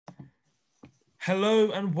Hello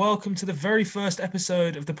and welcome to the very first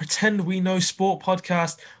episode of the Pretend We Know Sport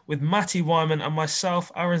podcast with Matty Wyman and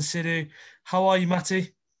myself, Aaron Sidhu. How are you,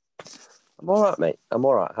 Matty? I'm all right, mate. I'm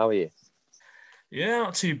all right. How are you? Yeah,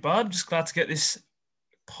 not too bad. Just glad to get this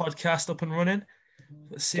podcast up and running.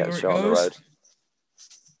 Let's see Get the where it show on the goes. road.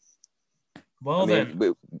 I Well mean,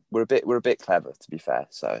 then, we're a bit clever, to be fair.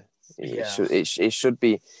 So it yeah. should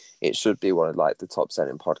be one of like the top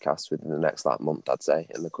selling podcasts within the next month, I'd say,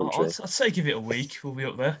 in the I'd country. say give it a week. We'll be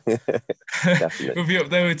up there. Definitely. We'll be up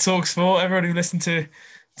there with Talksport. Everyone who listened to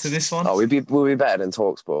this one. Oh, we'll be better than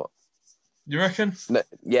Talksport. You reckon? No,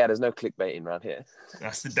 yeah, there's no clickbaiting around here.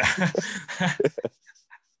 That's the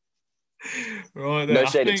right then. No I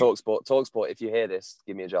shade at think Talksport. Talksport, if you hear this,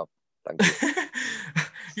 give me a job. Thank you.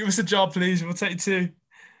 give us a job, please. We'll take two.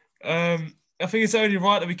 I think it's only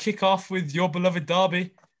right that we kick off with your beloved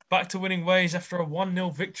Derby, back to winning ways after a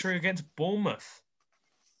 1-0 victory against Bournemouth.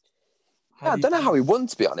 How Yeah, I do you don't know how feel? we won,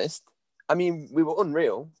 to be honest. I mean, we were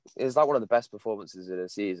unreal. It was like one of the best performances of the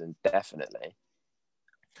season, definitely.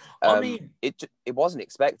 I mean, It wasn't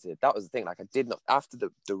expected. That was the thing. Like I did not after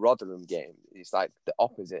the Rotherham game. It's like the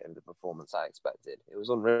opposite of the performance I expected. It was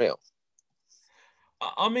unreal.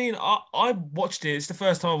 I watched it. It's the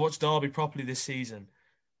first time I watched Derby properly this season.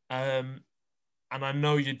 And I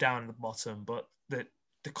know you're down at the bottom, but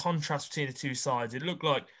the contrast between the two sides, it looked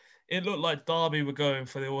like Derby were going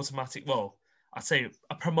for the automatic. Well, I'd say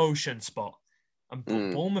a promotion spot, and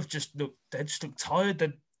Mm. Bournemouth just looked tired.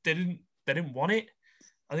 They didn't want it.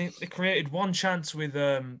 I think they created one chance with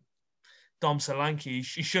Dom Solanke. He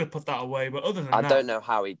should have put that away, but other than I that, don't know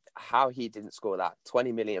how he didn't score that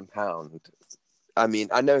 £20 million. I mean,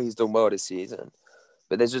 I know he's done well this season,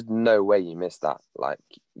 but there's just no way you missed that. Like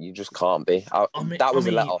you just can't be. That I was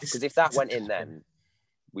a let mean, off because if that it's a went in, tough one. then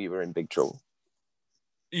we were in big trouble.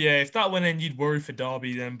 Yeah, if that went in, you'd worry for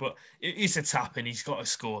Derby then. But it's a tap in. He's got to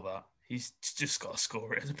score that. He's just got to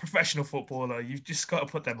score it. As a professional footballer, you've just got to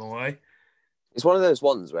put them away. It's one of those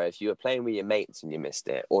ones where if you were playing with your mates and you missed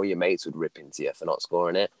it, or your mates would rip into you for not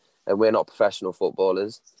scoring it, and we're not professional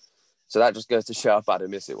footballers. So that just goes to show how bad a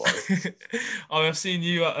miss it was. I've seen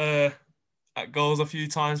you at goals a few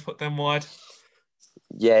times, put them wide.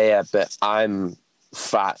 Yeah, but I'm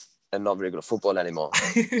fat and not very good at football anymore,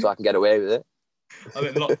 so I I can get away with it.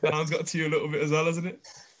 think lockdown's got to you a little bit as well, hasn't it?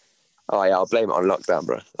 Oh yeah, I'll blame it on lockdown,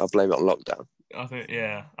 bro. I'll blame it on lockdown. I think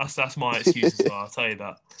yeah, that's my excuse as well. I'll tell you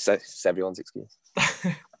that. So it's everyone's excuse.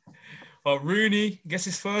 Well, Rooney gets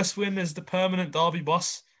his first win as the permanent Derby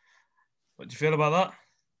boss. What do you feel about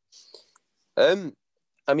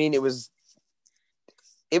I mean,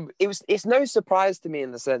 it's no surprise to me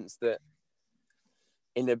in the sense that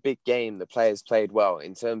in a big game the players played well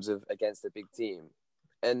in terms of against a big team,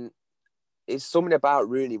 and it's something about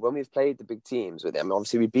Rooney when we've played the big teams with him.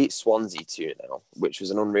 Obviously, we beat Swansea 2-0, which was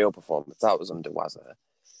an unreal performance. That was under Wazza.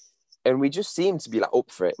 And we just seem to be like up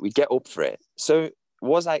for it. We get up for it. So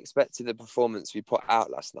was I expecting the performance we put out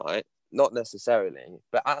last night? Not necessarily,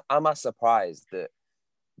 but I'm as surprised that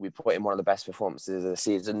we put in one of the best performances of the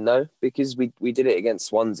season. No, because we did it against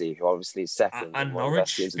Swansea, who obviously is that? second and And one of the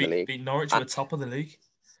best Norwich teams in the league. beat Norwich at And the top of the league.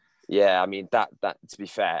 yeah, I mean that to be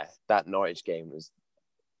fair, that Norwich game was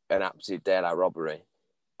an absolute daylight robbery.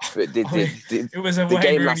 But I mean, it was a the Wayne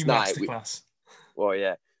game Rooney last night, masterclass. well,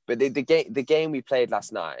 yeah, but the game we played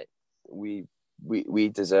last night, we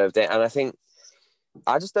deserved it, and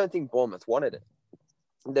I just don't think Bournemouth wanted it.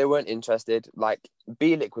 They weren't interested. Like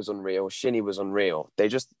Bielik was unreal, Shinnie was unreal. They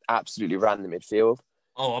just absolutely ran the midfield,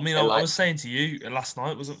 Oh, I mean, I, and I like was saying to you last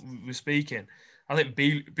night, wasn't we were speaking? I think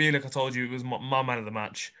Bielik, I told you, it was my man of the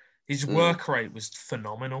match. His mm, work rate was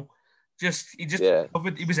phenomenal. He just yeah,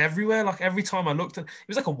 covered. He was everywhere. Like every time I looked at, he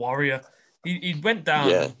was like a warrior. He went down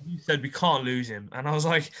yeah, and he said we can't lose him. And I was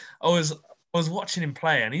like, I was watching him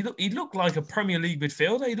play, and he looked like a Premier League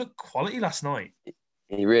midfielder. He looked quality last night.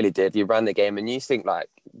 he really did. He ran the game, and you think like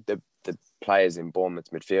the players in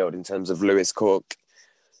Bournemouth midfield in terms of Lewis Cook,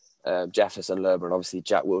 Jefferson Lerma, and obviously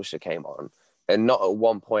Jack Wilshere came on. And not at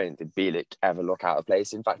one point did Bielik ever look out of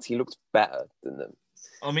place. In fact, he looked better than them.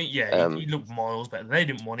 I mean, yeah, he Um, looked miles better. They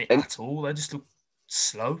didn't want it and at all. They just looked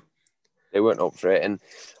slow. they weren't up for it. And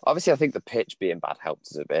obviously, I think the pitch being bad helped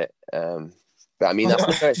us a bit. But I mean, you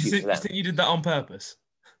that's no excuse think for you them. think you did that on purpose?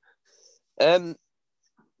 Um,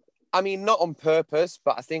 I mean, not on purpose,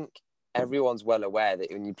 but I think everyone's well aware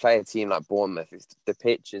that when you play a team like Bournemouth, if the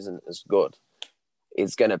pitch isn't as good,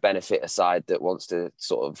 it's going to benefit a side that wants to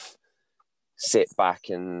sort of sit back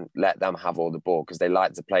and let them have all the ball because they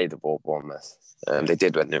like to play the ball, Bournemouth. Yeah. They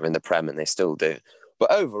did when they were in the Prem and they still do.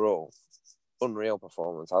 But overall, unreal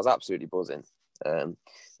performance. I was absolutely buzzing. And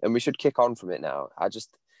we should kick on from it now.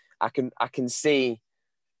 I can see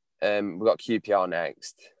we've got QPR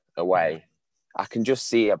next away. Yeah. I can just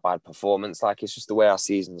see a bad performance. Like, it's just the way our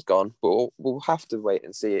season's gone. But we'll have to wait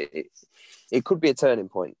and see. It could be a turning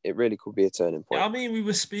point. It really could be a turning point. I mean, we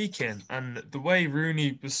were speaking, and the way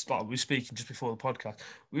Rooney was like, we were speaking just before the podcast.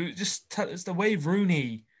 We were just it's the way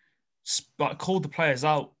Rooney like called the players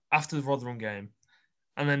out after the Rotherham game,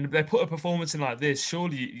 and then they put a performance in like this.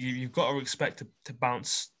 Surely you've got to expect to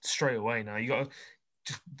bounce straight away. Now you got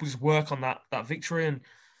to just work on that victory, and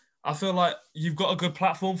I feel like you've got a good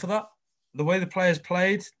platform for that. The way the players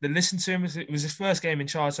played, they listened to him. It was his first game in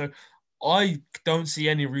charge, so I don't see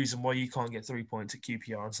any reason why you can't get 3 points at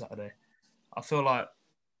QPR on Saturday. I feel like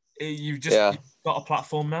you've Yeah. got a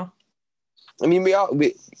platform now. I mean,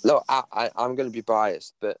 look, I'm going to be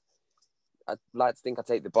biased, but I'd like to think I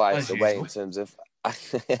take the bias As away usual. in terms of.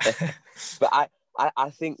 But I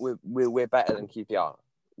think we're better than QPR.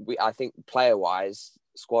 I think player wise,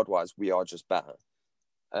 squad wise, we are just better.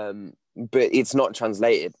 But it's not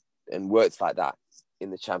translated and works like that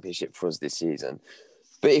in the Championship for us this season.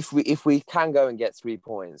 But if we can go and get 3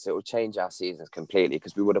 points, it will change our seasons completely,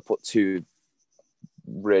 because we would have put 2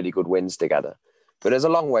 really good wins together. But there's a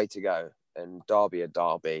long way to go, and Derby are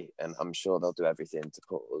Derby, and I'm sure they'll do everything to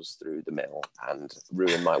put us through the middle and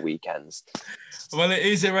ruin my weekends. Well, it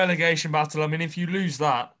is a relegation battle. I mean, if you lose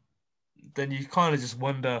that, then you kind of just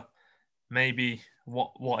wonder maybe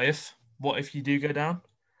what if you do go down?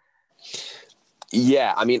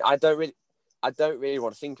 Yeah, I mean, I don't really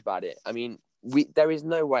want to think about it. I mean, there is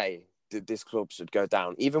no way that this club should go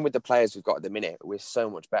down. Even with the players we've got at the minute, we're so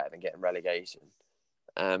much better than getting relegation.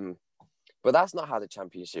 But that's not how the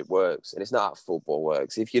Championship works, and it's not how football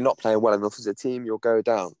works. If you're not playing well enough as a team, you'll go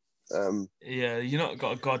down. Yeah, you're not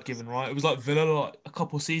got a God-given right. It was like Villa like a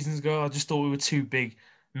couple of seasons ago. I just thought we were too big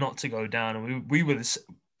not to go down, and we were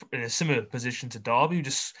in a similar position to Derby,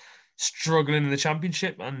 just struggling in the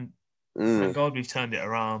Championship, and thank God we've turned it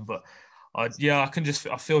around. But I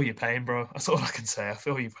feel your pain, bro. That's all I can say. I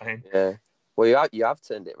feel your pain. Yeah. Well, you have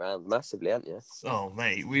turned it around massively, haven't you? Oh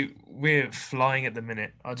mate, we're flying at the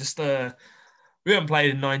minute. We haven't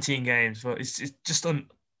played in 19 games, but it's just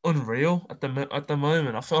unreal at the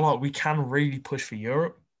moment. I feel like we can really push for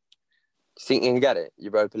Europe. Do you think you can get it?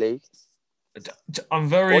 Europa League? I'm Or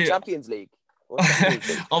very Champions League? Or Champions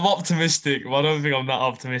League? I'm optimistic, but I don't think I'm that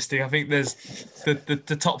optimistic. I think there's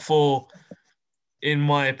the top 4, in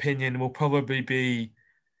my opinion, will probably be,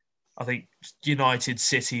 I think, United,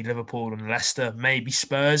 City, Liverpool, and Leicester, maybe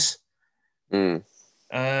Spurs. Mm.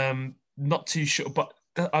 Not too sure, but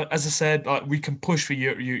as I said, like we can push for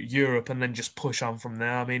Europe and then just push on from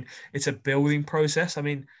there. I mean, it's a building process. I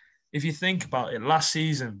mean, if you think about it, last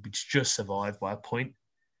season we just survived by a point.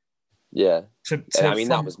 Yeah. I mean,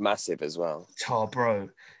 that From was massive as well. oh, bro,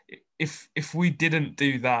 if we didn't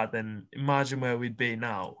do that, then imagine where we'd be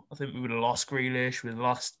now. I think we would have lost Grealish, we'd have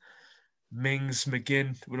lost Mings,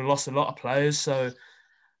 McGinn, we'd have lost a lot of players. So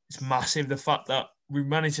it's massive. The fact that we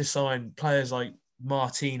managed to sign players like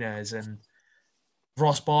Martinez and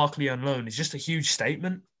Ross Barkley on loan is just a huge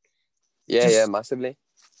statement. Yeah, massively.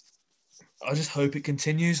 I just hope it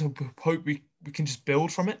continues. I hope we can just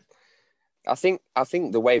build from it. I think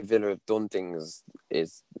the way Villa have done things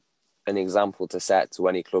is an example to set to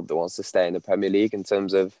any club that wants to stay in the Premier League, in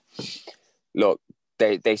terms of, look,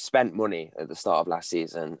 they spent money at the start of last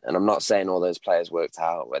season, and I'm not saying all those players worked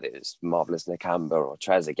out, whether it's Marvelous Nakamba or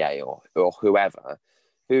Trezeguet or whoever.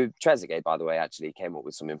 Who Trezeguet, by the way, actually came up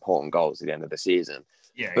with some important goals at the end of the season.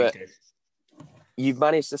 Yeah, but he did. You've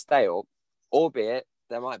managed to stay up, albeit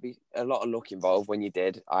there might be a lot of luck involved when you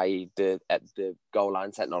did, i.e. the goal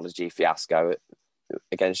line technology fiasco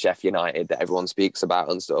against Sheffield United that everyone speaks about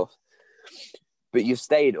and stuff. But you've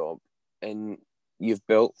stayed up and you've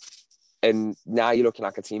built, and now you're looking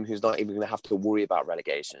like a team who's not even going to have to worry about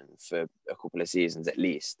relegation for a couple of seasons at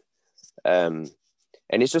least.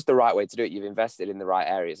 And it's just the right way to do it. You've invested in the right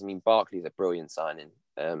areas. I mean, Barkley's a brilliant signing.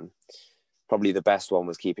 Probably the best one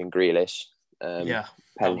was keeping Grealish,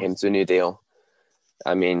 penning him to a new deal.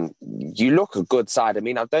 I mean, you look a good side. I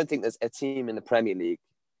mean, I don't think there's a team in the Premier League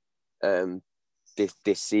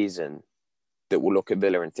this season that will look at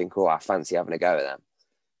Villa and think, oh, I fancy having a go at them.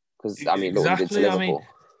 Because, I mean, look what we did to Liverpool.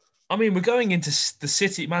 I mean, we're going into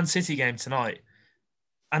the Man City game tonight,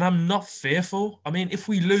 and I'm not fearful. I mean, if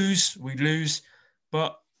we lose, we lose.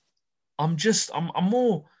 But I'm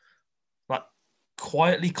more like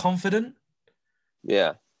quietly confident.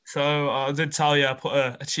 Yeah. So I did tell you I put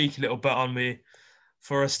a cheeky little bet on me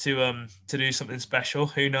for us to do something special.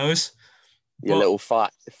 Who knows? Your little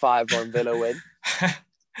 5-1 Villa win.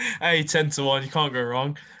 Hey, 10-1, you can't go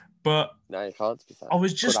wrong. But no, you can't. To be fair, I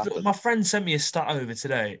was just my friend sent me a stat over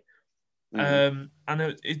today Mm. And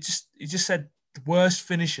it just said the worst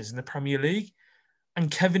finishers in the Premier League, and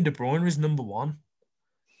Kevin De Bruyne was number one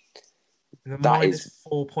with a That is,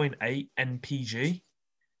 minus 4.8 NPG.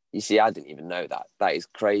 you see, I didn't even know that. That is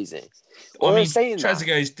crazy. I Or mean, saying that,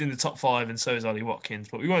 Trezeguet's in the top five, and so is Ollie Watkins,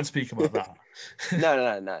 but we won't speak about that.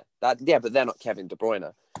 no. But they're not Kevin De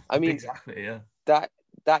Bruyne. I mean, Exactly, yeah.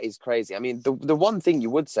 that is crazy. I mean, the one thing you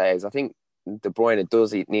would say is I think De Bruyne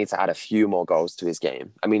does need to add a few more goals to his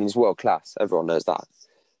game. I mean, he's world class. Everyone knows that.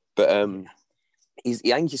 But I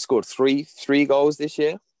think he scored three goals this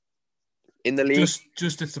year in the league.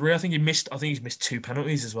 Just the three. I think he's missed two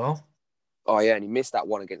penalties as well. Oh yeah, and he missed that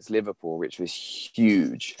one against Liverpool, which was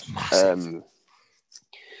huge. Massive.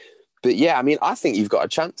 But yeah, I mean, I think you've got a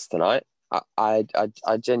chance tonight. I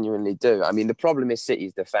genuinely do. I mean, the problem is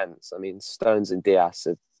City's defence. I mean, Stones and Diaz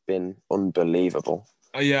have been unbelievable.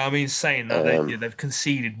 Oh yeah, I mean, saying that they've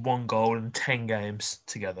conceded one goal in 10 games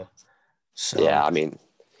together. So yeah, I mean,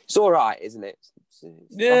 it's all right, isn't it?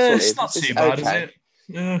 it's not too bad, is it?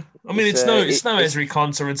 Yeah, I mean, it's no Ezri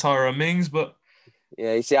Konsa and Tyrone Mings, but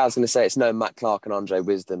yeah, you see, I was going to say it's no Matt Clark and Andre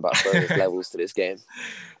Wisdom, but I suppose there's levels to this game.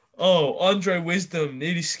 Oh, Andre Wisdom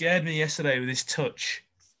nearly scared me yesterday with his touch.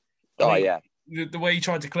 Yeah. The way he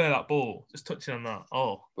tried to clear that ball, just touching on that.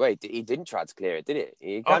 Oh. Wait, he didn't try to clear it, did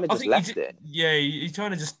he? He kind of just left it. Yeah, he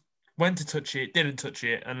kind of just went to touch it, didn't touch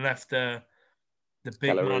it, and left the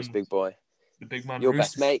big Kelleroos, man. big boy. The big man. Your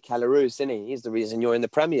best mate, Kelleroos, isn't he? He's the reason you're in the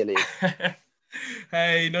Premier League.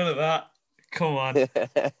 Hey, none of that. Come on.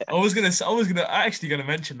 I was actually gonna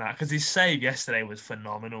mention that because his save yesterday was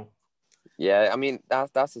phenomenal. Yeah, I mean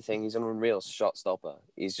that's the thing. He's an unreal shot stopper.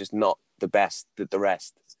 He's just not the best at the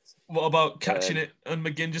rest. What about catching it and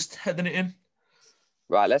McGinn just heading it in?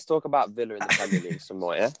 Right, let's talk about Villa in the Premier League some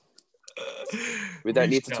more, yeah? We don't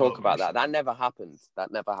need to talk about that. That never happened. I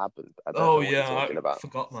don't know what you're talking about. I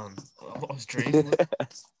forgot, man. I was dreaming.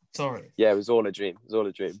 Sorry. Yeah, it was all a dream.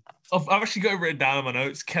 I've actually got it written down in my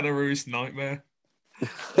notes. Kennaru's nightmare.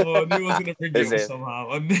 Oh, I knew I was going to bring it up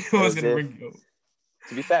somehow. I knew I was going to bring it up.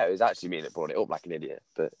 To be fair, it was actually me that brought it up like an idiot,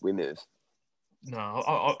 but we move. No,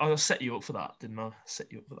 I set you up for that, didn't I?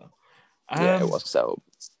 Set you up for that. Yeah, it was set up.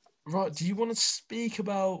 Right, do you want to speak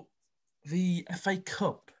about the FA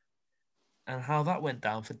Cup and how that went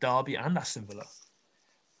down for Derby and Aston Villa?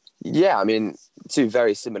 Yeah, I mean, two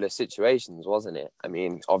very similar situations, wasn't it? I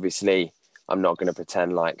mean, obviously, I'm not going to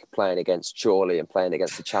pretend like playing against Chorley and playing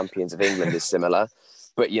against the champions of England is similar,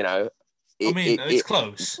 but, you know... it's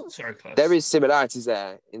close. It's very close. There is similarities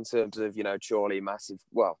there in terms of, you know, Chorley, massive...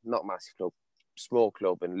 Well, not massive club, small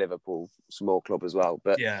club, and Liverpool, small club as well,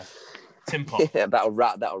 but... Yeah. Tim Pop. Yeah, that'll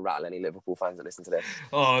rattle any Liverpool fans that listen to this.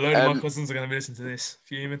 Oh, a load of my cousins are going to be listening to this.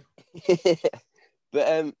 Fuming.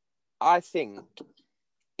 But I think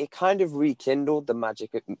it kind of rekindled the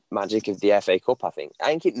magic of the FA Cup, I think. I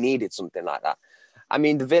think it needed something like that. I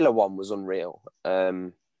mean, the Villa one was unreal.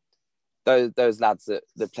 Those lads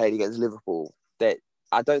that played against Liverpool,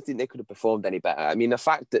 I don't think they could have performed any better. I mean, the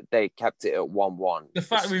fact that they kept it at 1-1. The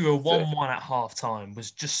fact we were 1-1 at half-time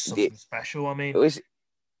was just something special. I mean...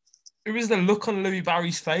 It was the look on Louis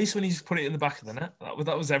Barry's face when he's put it in the back of the net.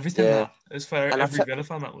 That was everything. Yeah. It was for every Villa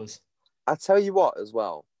fan, that was. I tell you what, as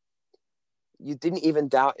well, you didn't even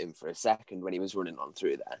doubt him for a second when he was running on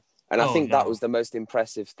through there. And I think that was the most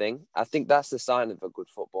impressive thing. I think that's the sign of a good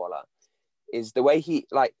footballer, is the way he,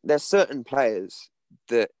 like, there's certain players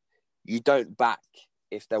that you don't back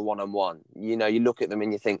if they're one-on-one. You know, you look at them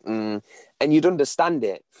and you think, and you'd understand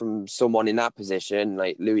it from someone in that position,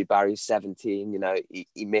 like Louis Barry's 17, you know,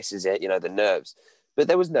 he misses it, you know, the nerves. But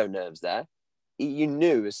there was no nerves there. You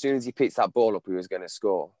knew as soon as he picked that ball up, he was going to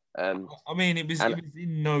score. I mean, it was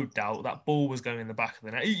in no doubt that ball was going in the back of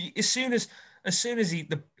the net. As soon as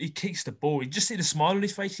he kicks the ball, you just see the smile on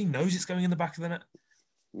his face. He knows it's going in the back of the net.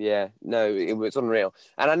 Yeah, no, it was unreal.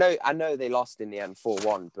 And I know they lost in the end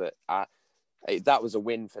 4-1, but that was a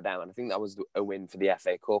win for them, and I think that was a win for the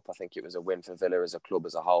FA Cup. I think it was a win for Villa as a club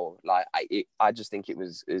as a whole. Like I just think it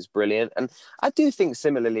was brilliant, and I do think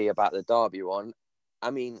similarly about the Derby one.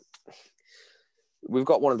 I mean, we've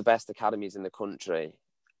got one of the best academies in the country,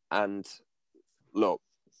 and look,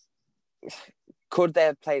 could they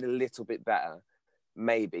have played a little bit better?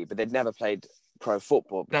 Maybe, but they'd never played pro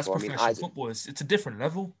football before. That's professional football. It's a different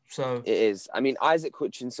level. So it is. I mean, Isaac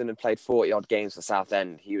Hutchinson had played 40-odd games for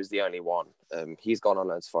Southend. He was the only one. He's gone on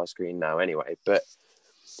loads for our screen now anyway. But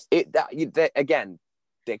they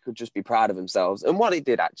could just be proud of themselves. And what it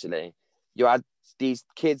did, actually, you had these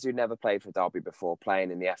kids who never played for Derby before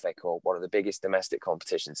playing in the FA Cup, one of the biggest domestic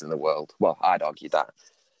competitions in the world. Well, I'd argue that.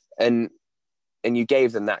 And you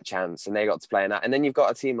gave them that chance and they got to play in that. And then you've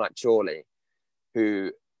got a team like Chorley,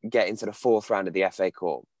 who getting to the fourth round of the FA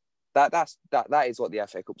Cup. That is what the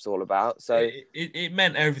FA Cup's all about. So it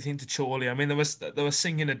meant everything to Chorley. I mean, they were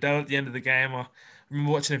singing Adele at the end of the game. I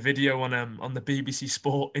remember watching a video on the BBC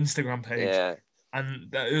Sport Instagram page, yeah,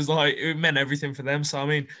 and it was like it meant everything for them. So I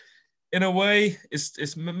mean, in a way,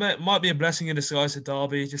 it might be a blessing in disguise to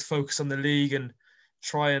Derby. Just focus on the league and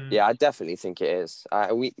try and I definitely think it is.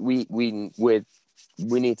 We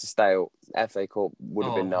need to stay up. FA Cup would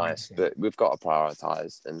have been nice, 100%. but we've got to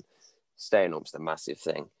prioritise, and staying up's the massive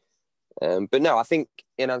thing. But no, I think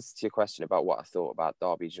in answer to your question about what I thought about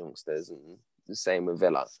Derby's youngsters, and the same with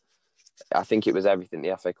Villa, I think it was everything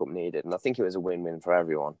the FA Cup needed, and I think it was a win-win for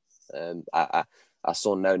everyone. I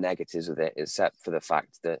saw no negatives with it, except for the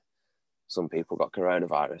fact that some people got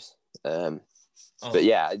coronavirus. But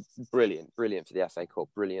yeah, brilliant for the FA Cup,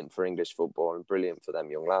 brilliant for English football, and brilliant for them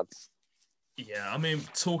young lads. Yeah, I mean,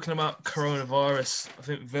 talking about coronavirus, I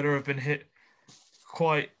think Villa have been hit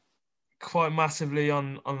quite massively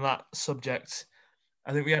on that subject.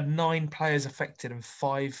 I think we had 9 players affected and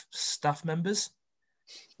 5 staff members.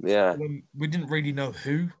 Yeah. We didn't really know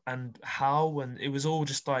who and how, and it was all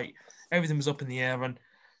just like everything was up in the air. And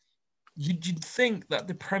you'd think that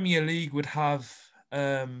the Premier League would have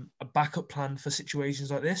a backup plan for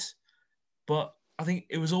situations like this, but I think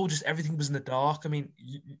it was all just everything was in the dark. I mean,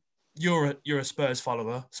 you're a Spurs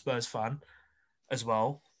follower, Spurs fan as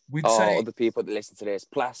well. We'd say other people that listen to this,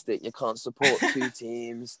 plastic. You can't support 2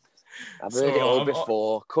 teams. I've heard So, it all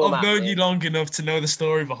before. I've known you long enough to know the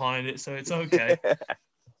story behind it, so it's okay.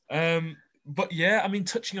 But yeah, I mean,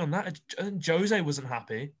 touching on that, Jose wasn't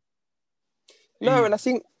happy. No, and I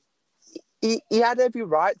think he had every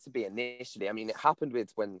right to be initially. I mean, it happened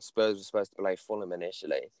when Spurs were supposed to play Fulham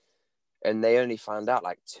initially, and they only found out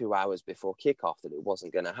like 2 hours before kickoff that it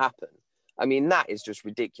wasn't going to happen. I mean, that is just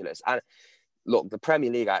ridiculous. And look, the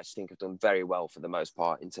Premier League, I actually think, have done very well for the most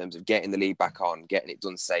part in terms of getting the league back on, getting it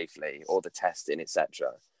done safely, all the testing,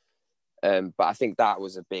 etc. But I think that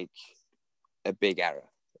was a big error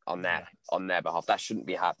on their behalf. That shouldn't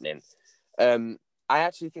be happening. I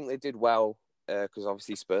actually think they did well because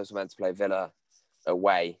obviously Spurs were meant to play Villa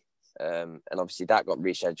away, and obviously that got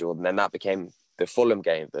rescheduled, and then that became the Fulham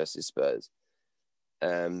game versus Spurs.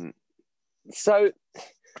 So,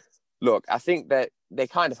 look, I think that they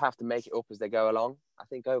kind of have to make it up as they go along. I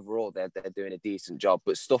think overall they're doing a decent job,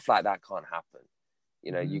 but stuff like that can't happen.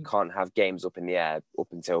 You know, you can't have games up in the air up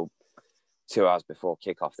until 2 hours before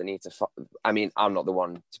kickoff. They need to. I mean, I'm not the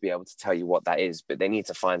one to be able to tell you what that is, but they need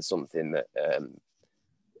to find something that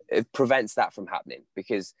it prevents that from happening.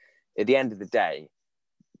 Because at the end of the day,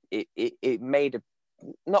 it made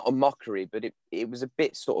not a mockery, but it was a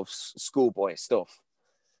bit sort of schoolboy stuff.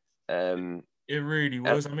 It really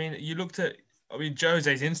was. I mean,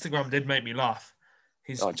 Jose's Instagram did make me laugh.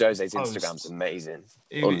 Jose's Instagram's amazing.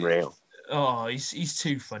 Unreal. He's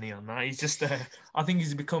too funny on that. He's just I think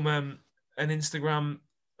he's become an Instagram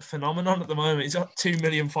phenomenon at the moment. He's got 2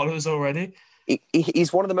 million followers already.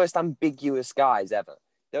 He's one of the most ambiguous guys ever.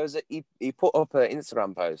 He put up an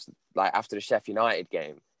Instagram post like after the Sheffield United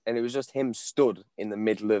game, and it was just him stood in the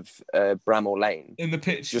middle of Bramall Lane in the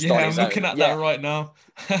pitch. Yeah, I'm looking at that right now.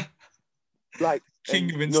 Like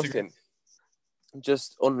King of Instagram. Nothing.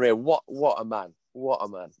 Just unreal. What a man. What a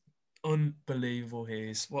man. Unbelievable he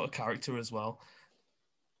is. What a character as well.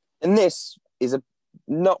 And this is a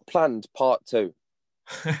not planned part 2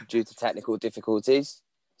 due to technical difficulties.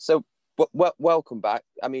 So welcome back.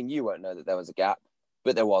 I mean, you won't know that there was a gap,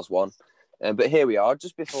 but there was one. But here we are,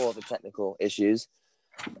 just before the technical issues.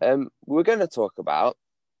 We're going to talk about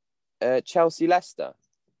Chelsea-Leicester.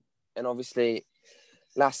 And obviously,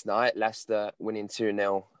 last night, Leicester winning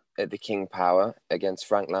 2-0 at the King Power against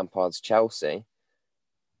Frank Lampard's Chelsea.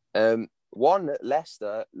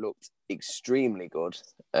 Leicester looked extremely good.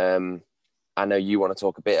 I know you want to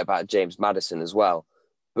talk a bit about James Maddison as well,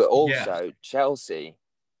 but also Chelsea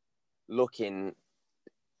looking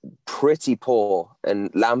pretty poor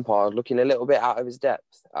and Lampard looking a little bit out of his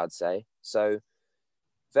depth, I'd say. So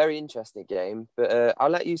very interesting game, but I'll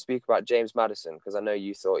let you speak about James Maddison because I know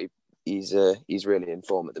you thought he's really in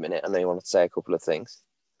form at the minute. I know you wanted to say a couple of things.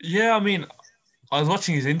 Yeah, I mean, I was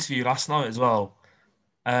watching his interview last night as well,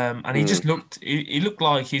 and he just looked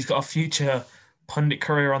like he's got a future pundit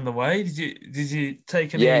career on the way. Did you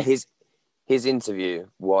take any? Yeah, his interview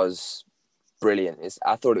was brilliant.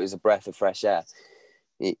 I thought it was a breath of fresh air.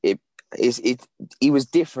 He was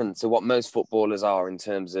different to what most footballers are in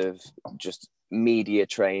terms of just media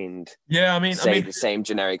trained. Yeah, I mean, the same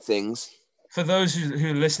generic things. For those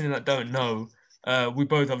who are listening that don't know, we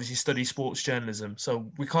both obviously study sports journalism,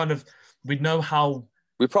 so we know how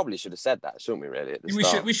We probably should have said that, shouldn't we? Really at the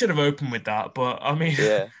start. We should have opened with that, but I mean,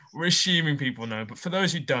 Yeah. we're assuming people know. But for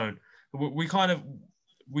those who don't,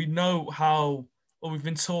 we know how, or we've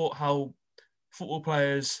been taught how football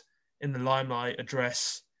players in the limelight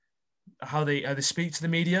address how they speak to the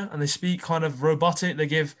media, and they speak kind of robotic. They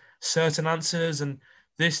give certain answers, and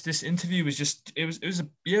this interview was just it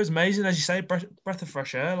was amazing, as you say, breath of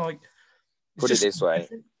fresh air. Like, put it this way,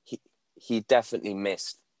 he definitely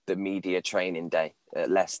missed the media training day at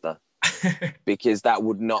Leicester because that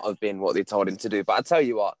would not have been what they told him to do. But I tell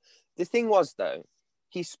you what, the thing was though,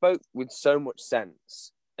 he spoke with so much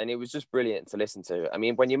sense, and it was just brilliant to listen to. I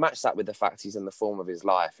mean, when you match that with the fact he's in the form of his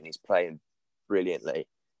life and he's playing brilliantly,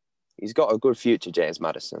 he's got a good future, James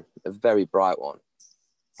Maddison, a very bright one.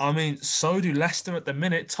 I mean, so do Leicester at the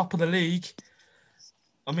minute, top of the league.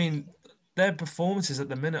 I mean, their performances at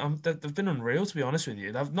the minute, they've been unreal, to be honest with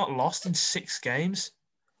you. They've not lost in 6 games.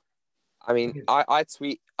 I mean, I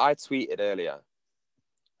tweeted earlier,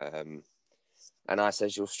 and I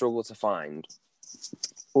said you'll struggle to find.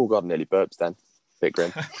 Oh God, nearly burps then. Bit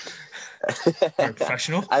grim. Very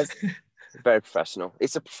professional. Very professional.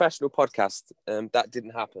 It's a professional podcast. That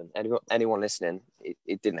didn't happen. Anyone listening,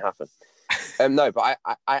 it didn't happen. No, but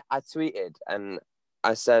I tweeted and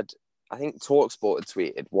I said, I think TalkSport had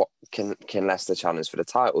tweeted, what can Leicester challenge for the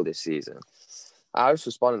title this season? I was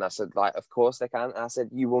responding. I said, like, of course they can. And I said,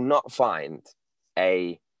 you will not find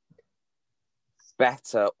a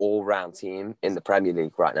better all-round team in the Premier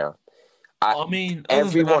League right now. I mean,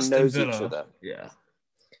 everyone knows each other. Yeah.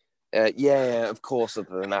 Yeah, of course,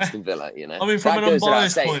 other than Aston Villa, you know. I mean, from an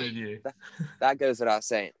unbiased point of view. That goes without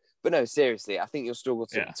saying. But no, seriously, I think you'll struggle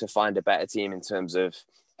to find a better team in terms of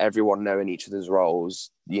everyone knowing each other's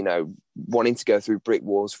roles, you know, wanting to go through brick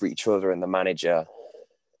walls for each other and the manager.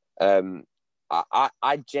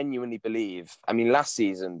 I genuinely believe, I mean, last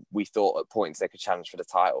season we thought at points they could challenge for the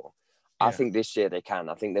title. Yeah. I think this year they can.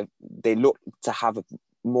 I think they look to have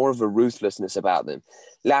more of a ruthlessness about them.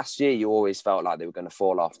 Last year, you always felt like they were going to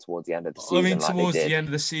fall off towards the end of the season. I mean, towards the end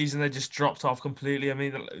of the season, they just dropped off completely. I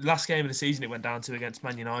mean, the last game of the season it went down to against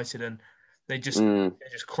Man United, and they just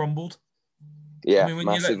crumbled. Yeah, I mean, when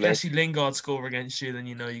massively. you let Jesse Lingard score against you, then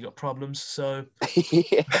you know you got problems. So,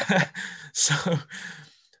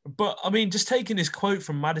 but I mean, just taking this quote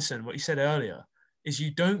from Maddison, what he said earlier is,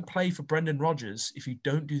 you don't play for Brendan Rodgers if you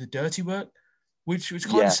don't do the dirty work. Which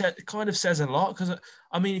kind of says a lot, because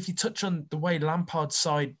I mean, if you touch on the way Lampard's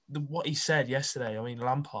side, what he said yesterday, I mean,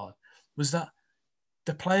 Lampard was that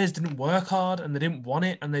the players didn't work hard and they didn't want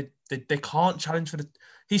it, and they can't challenge for the.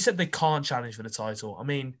 He said they can't challenge for the title. I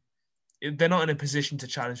mean, they're not in a position to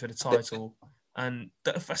challenge for the title, and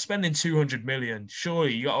for spending 200 million,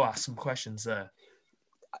 surely you got to ask some questions there.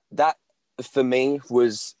 That for me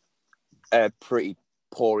was a pretty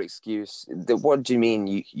poor excuse. What do you mean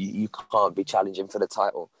you can't be challenging for the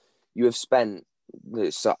title? You have spent.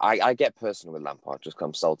 So I get personal with Lampard just because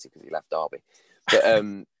I'm salty because he left Derby,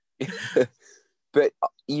 but but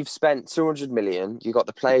you've spent 200 million. You got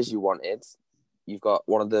the players you wanted. You've got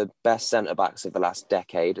one of the best centre backs of the last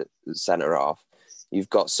decade at centre half. You've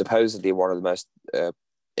got supposedly one of the most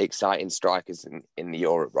exciting strikers in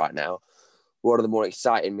Europe right now. One of the more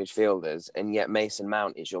exciting midfielders, and yet Mason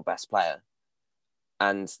Mount is your best player.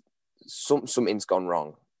 And something's gone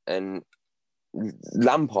wrong. And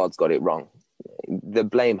Lampard's got it wrong. The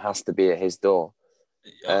blame has to be at his door.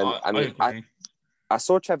 I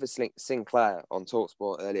saw Trevor Sinclair on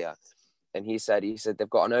TalkSport earlier, and he said they've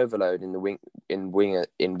got an overload in the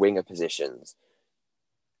winger positions,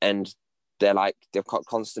 and they've got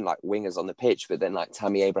constant like wingers on the pitch, but then like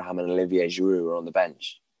Tammy Abraham and Olivier Giroud are on the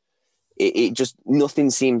bench. It just,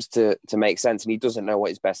 nothing seems to make sense, and he doesn't know what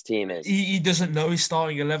his best team is. He doesn't know his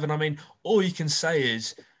starting 11. I mean, all you can say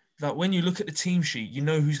is that when you look at the team sheet, you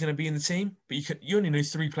know who's going to be in the team, but you only know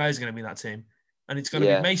 3 players are going to be in that team, and it's going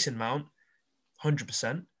to be Mason Mount,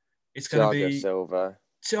 100%. It's going to be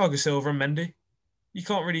Thiago Silva and Mendy. You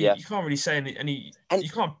can't really say any. And you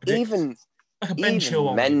can't predict. Even like a Ben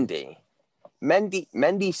Chilwell.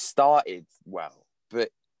 Mendy started well, but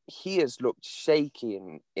he has looked shaky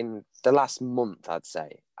in the last month, I'd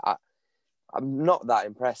say. I'm not that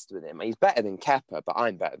impressed with him. He's better than Kepa, but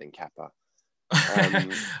I'm better than Kepa.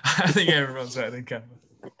 I think everyone's better than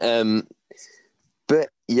Kepa. But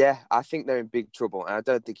yeah, I think they're in big trouble, and I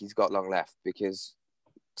don't think he's got long left, because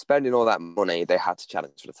spending all that money, they had to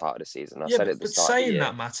challenge for the title this season. I said it at the start of the year. Saying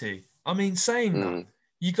that, Matty, I mean, that,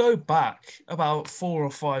 you go back about 4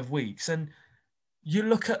 or 5 weeks, and you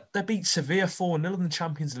look at, they beat Sevilla 4-0 in the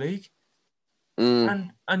Champions League.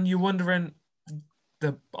 And you're wondering,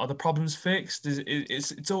 are the problems fixed?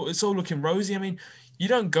 It's all looking rosy. I mean, you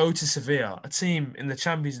don't go to Sevilla, a team in the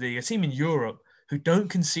Champions League, a team in Europe who don't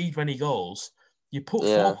concede many goals. You put four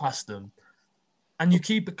Yeah. past them, and you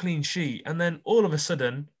keep a clean sheet, and then all of a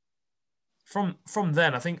sudden, from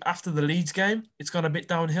then, I think after the Leeds game, it's gone a bit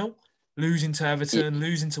downhill. Losing to Yeah. Everton,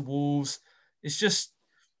 losing to Wolves, it's just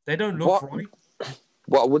they don't look What right.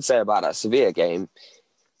 what I would say about that Sevilla game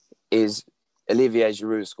is Olivier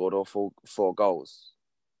Giroud scored all four goals,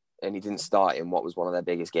 and he didn't start in what was one of their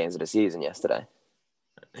biggest games of the season yesterday.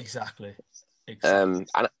 Exactly. And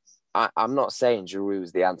I'm not saying Giroud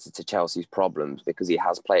is the answer to Chelsea's problems because he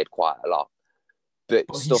has played quite a lot, but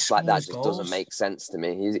But he stuff like that scores just doesn't goals. make sense to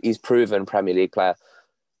me. He's proven Premier League player,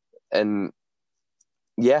 and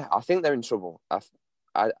yeah, I think they're in trouble.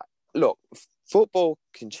 I look, football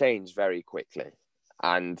can change very quickly,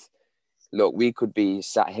 and look, we could be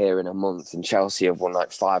sat here in a month and Chelsea have won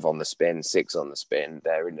like 5 on the spin, 6 on the spin.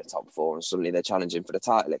 They're in the top 4 and suddenly they're challenging for the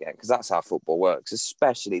title again because that's how football works,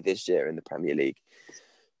 especially this year in the Premier League.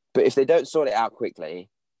 But if they don't sort it out quickly,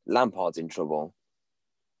 Lampard's in trouble,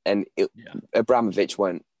 and Abramovich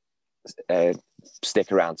won't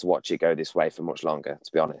stick around to watch it go this way for much longer.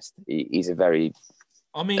 To be honest, he's a very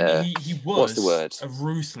I mean, he was what's the word? a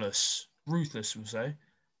ruthless, we'll say,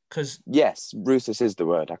 because yes, ruthless is the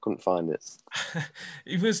word. I couldn't find it.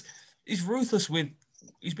 he's ruthless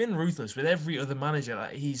he's been ruthless with every other manager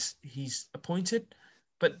that he's appointed,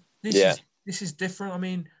 but this is different. I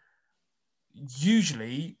mean,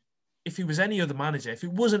 usually, if he was any other manager, if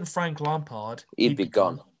it wasn't Frank Lampard, he'd be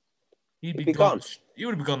gone. He'd be gone. He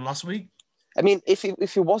would have been gone last week. I mean, if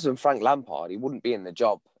it wasn't Frank Lampard, he wouldn't be in the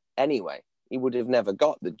job anyway. He would have never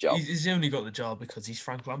got the job. He's only got the job because he's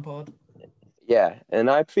Frank Lampard. Yeah, and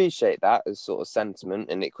I appreciate that as sort of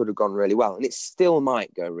sentiment, and it could have gone really well, and it still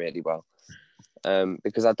might go really well,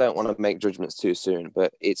 because I don't want to make judgments too soon,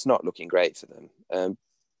 but it's not looking great for them.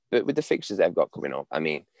 But with the fixtures they've got coming up, I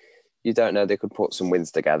mean, you don't know, they could put some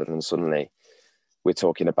wins together and suddenly we're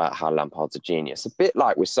talking about how Lampard's a genius. A bit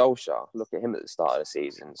like with Solskjaer. Look at him at the start of the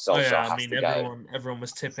season. Solskjaer has to go. Everyone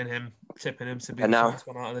was tipping him to be And the now, first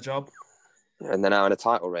one out of the job. And they're now in a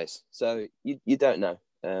title race. So you don't know.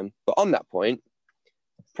 But on that point,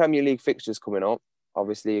 Premier League fixtures coming up.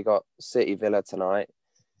 Obviously, you got City Villa tonight.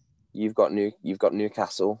 You've got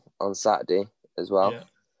Newcastle on Saturday as well.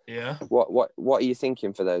 Yeah. What are you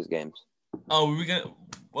thinking for those games?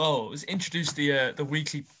 Oh, let's introduce the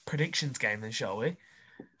weekly predictions game then, shall we?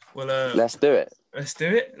 Well, let's do it. Let's do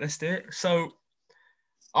it. So,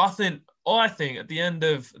 I think at the end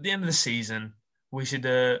of the season, we should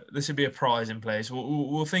there should be a prize in place.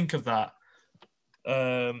 We'll think of that.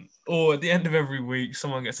 Or at the end of every week,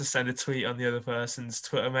 someone gets to send a tweet on the other person's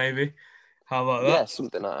Twitter, maybe. How about that? Yeah,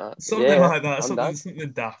 something like that.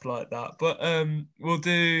 Something daft like that. But we're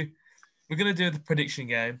gonna do the prediction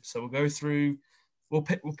game. So we'll go through. We'll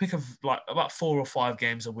pick about 4 or 5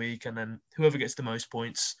 games a week, and then whoever gets the most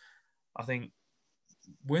points, I think,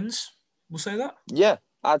 wins. We'll say that. Yeah,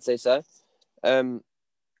 I'd say so.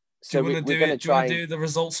 So we're gonna try. Do the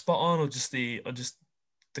result spot on, or just the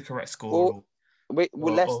correct score?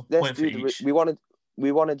 Let's do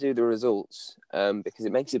we want to do the results because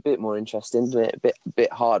it makes it a bit more interesting, a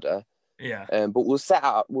bit harder. Yeah. But we'll set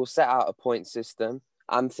out a point system.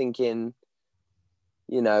 I'm thinking,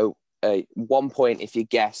 1 point if you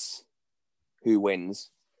guess who wins,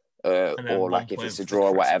 or like if it's a draw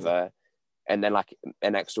or whatever, and then like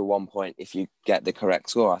an extra 1 point if you get the correct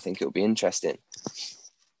score. I think it'll be interesting.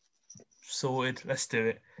 Sorted. Let's do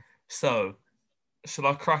it. So, shall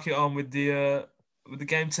I crack it on with the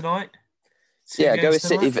game tonight? Go with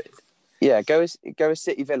City. Yeah, go with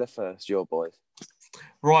City Villa first. Your boys.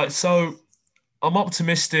 Right. So, I'm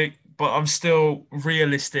optimistic, but I'm still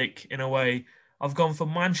realistic in a way. I've gone for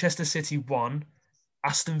Manchester City 1,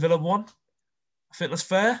 Aston Villa 1. I think that's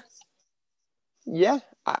fair. Yeah,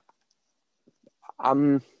 I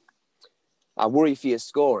worry for your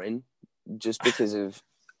scoring just because of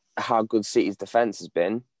how good City's defence has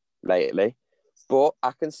been lately, but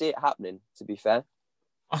I can see it happening. To be fair,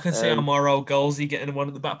 I can see Amaro Golsey getting one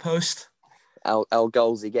at the back post. El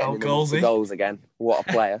Golsey getting in the goals again. What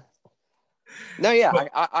a player! No, yeah,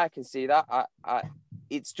 I can see that.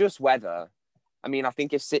 It's just whether. I mean, I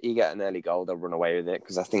think if City get an early goal, they'll run away with it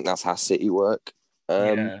because I think that's how City work.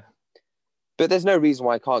 Yeah. But there's no reason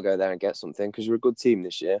why I can't go there and get something because you're a good team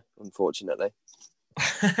this year, unfortunately.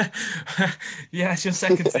 Yeah, it's your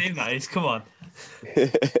second team, that is. Come on.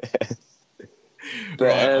 But,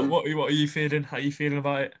 right, what are you feeling? How are you feeling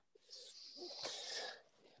about it?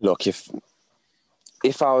 Look, if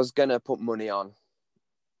I was going to put money on,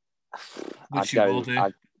 Which you will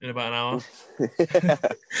do. in about an hour.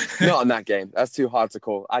 Not on that game. That's too hard to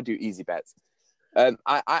call. I do easy bets.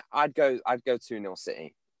 I'd go 2-0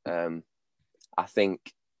 City. I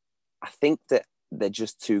think that they're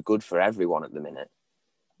just too good for everyone at the minute.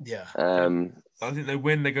 Yeah. I think they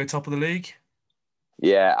win. They go top of the league.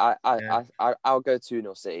 Yeah, I'll go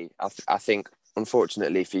 2-0 City. I think,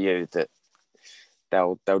 unfortunately for you, that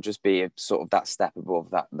they'll just be sort of that step above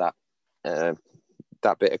that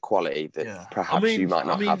bit of quality that perhaps you might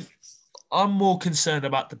not have. I'm more concerned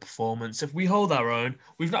about the performance. If we hold our own,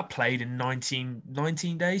 we've not played in 19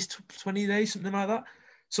 days, 20 days, something like that.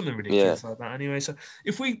 Something ridiculous like that anyway. So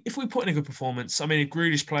if we put in a good performance, I mean, if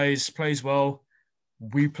Grealish plays well,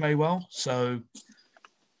 we play well. So,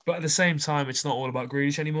 but at the same time, it's not all about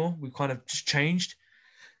Grealish anymore. We've kind of just changed.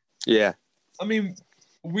 Yeah. I mean,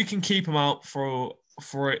 we can keep him out for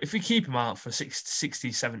if we keep him out for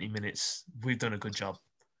 60, 70 minutes, we've done a good job.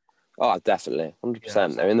 Oh, definitely,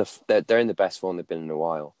 100%. They're in the best form they've been in a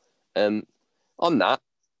while. On that,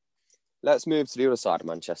 let's move to the other side of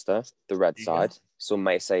Manchester, the red side. Some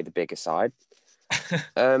may say the bigger side.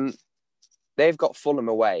 They've got Fulham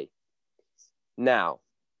away. Now,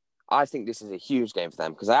 I think this is a huge game for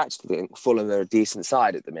them because I actually think Fulham are a decent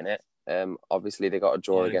side at the minute. Obviously, they got a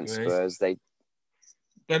draw against Spurs. They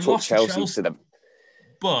took Chelsea to them,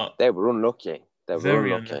 but they were unlucky. They were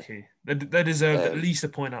very unlucky. They deserved at least a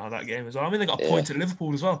point out of that game as well. I mean, they got a point at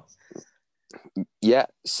Liverpool as well. Yeah,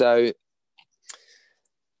 so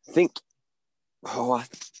I think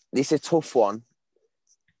this is a tough one.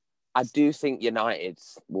 I do think United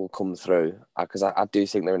will come through because I do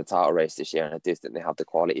think they're in a title race this year, and I do think they have the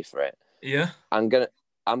quality for it. Yeah, I'm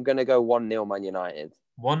gonna go 1-0 Man United.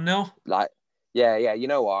 1-0. Like, yeah. You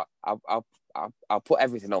know what? I'll put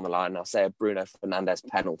everything on the line. And I'll say a Bruno Fernandes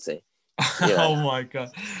penalty. You know? Oh my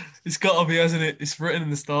god, it's got to be, hasn't it? It's written in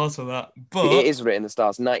the stars for that. But it is written in the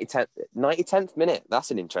stars. 90th minute.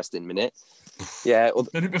 That's an interesting minute. Yeah.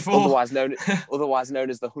 Otherwise known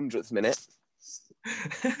as the 100th minute.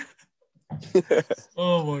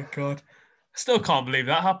 Oh my god, I still can't believe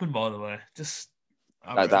that happened. By the way,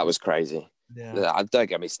 that was crazy. Yeah, don't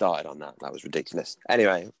get me started on that. That was ridiculous.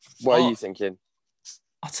 Anyway, what are you thinking?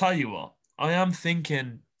 I'll tell you what. I am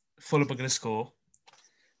thinking Fulham are going to score.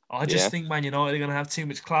 I just think Man United are going to have too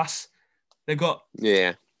much class. They've got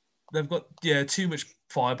too much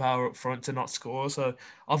firepower up front to not score. So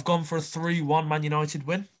I've gone for a 3-1 Man United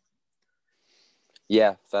win.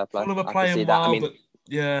 Yeah, fair play. Fulham are playing well, but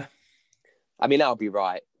yeah. I mean, I'll be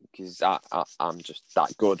right because I'm just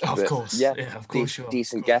that good. Of course. Yeah, of course you are.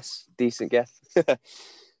 Decent guess.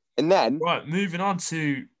 And then... Right, moving on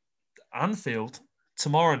to Anfield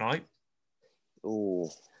tomorrow night.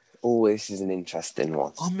 Oh, this is an interesting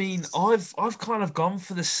one. I mean, I've kind of gone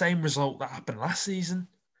for the same result that happened last season.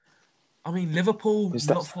 I mean, Liverpool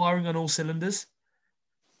not firing on all cylinders.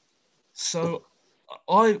 So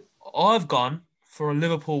I've gone for a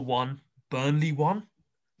Liverpool 1, Burnley 1.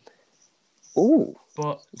 Oh.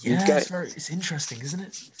 But yeah, it's interesting, isn't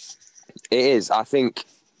it? It is. I think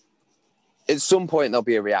at some point there'll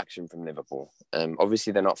be a reaction from Liverpool.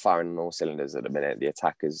 Obviously, they're not firing on all cylinders at the minute. The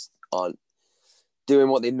attackers aren't doing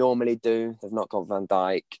what they normally do. They've not got Van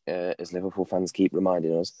Dijk, as Liverpool fans keep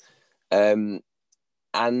reminding us. And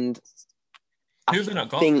who have they not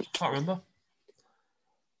got? I can't remember.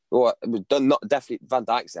 Well, not definitely Van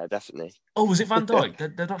Dijk's there, definitely. Oh, was it Van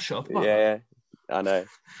Dijk? They're not shut up about that. Yeah, I know.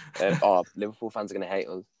 Liverpool fans are going to hate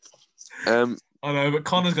us. I know, but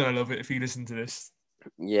Connor's going to love it if he listens to this.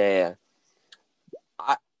 Yeah.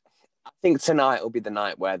 I think tonight will be the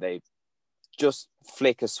night where they just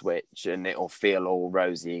flick a switch and it'll feel all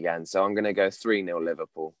rosy again. So I'm going to go 3-0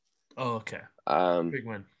 Liverpool. Oh, okay. Big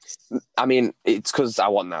win. I mean, it's because I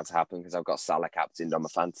want that to happen because I've got Salah captained on my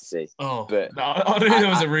fantasy. Oh, but I don't think there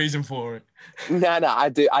was a reason for it. No, I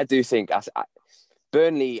do think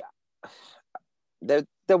Burnley, they're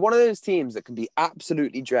one of those teams that can be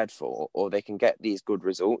absolutely dreadful or they can get these good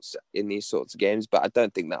results in these sorts of games, but I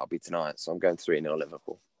don't think that'll be tonight. So I'm going 3-0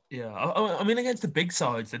 Liverpool. Yeah, I mean, against the big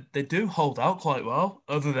sides, they do hold out quite well,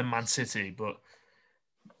 other than Man City, but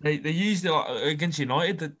they used it against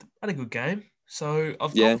United. They had a good game. So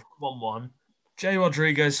I've gone for 1-1. Jay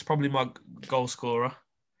Rodriguez is probably my goal scorer.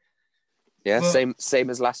 Yeah, but, same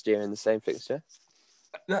as last year in the same fixture.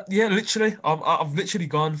 Literally. I've literally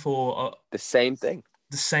gone for the same thing.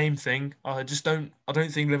 The same thing. I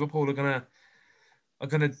don't think Liverpool are gonna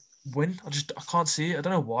win. I can't see it. I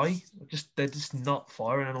don't know why. They're just not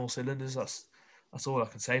firing on all cylinders. That's all I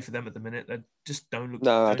can say for them at the minute. They just don't look.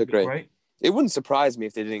 No, I'd agree. Great. It wouldn't surprise me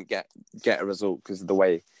if they didn't get a result because of the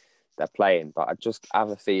way they're playing. But I just have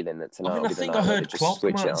a feeling that tonight. I think I heard Klopp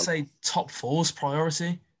come out and say top four's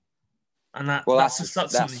priority. and that Well, that's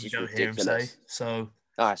something that's you just don't hear him say. ridiculous. So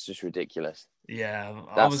That's just ridiculous. yeah,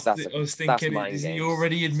 That's I was that's thinking, mind is he games.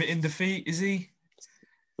 already admitting defeat? Is he,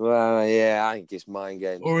 Well, yeah, I think it's mind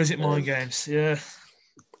games. or is it mind games? Yeah.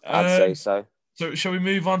 I'd say Um, so. so shall we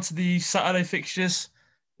move on to the Saturday fixtures?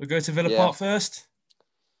 We'll go to Villa Yeah, Park first.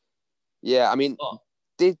 yeah. I mean, Oh.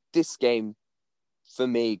 this game for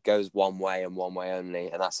me goes one way and one way only,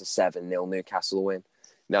 and that's a 7-0 Newcastle win.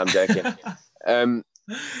 No, I'm joking. Yeah,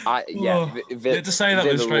 Oh, you had to say that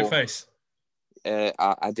with a Villa straight will. face.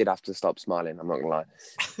 I did have to stop smiling. I'm not gonna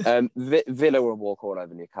lie. Villa will walk all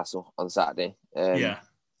over Newcastle on Saturday. Yeah.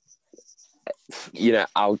 You know,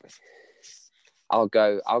 I'll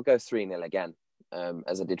go 3-0 again,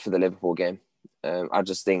 as I did for the Liverpool game. I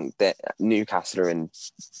just think that Newcastle are in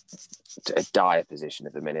a dire position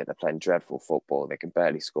at the minute. They're playing dreadful football. They can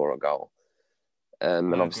barely score a goal.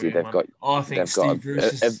 And I obviously agree, man. I think they've got a Villa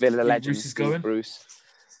Steve legend, Bruce is Steve going. Bruce.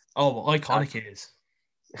 Oh, iconic he is.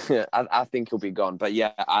 I think he'll be gone. But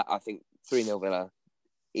yeah, I think 3-0 Villa,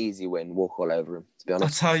 easy win, walk all over him, to be I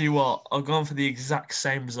honest. tell you what, I've gone for the exact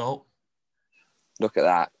same result. Look at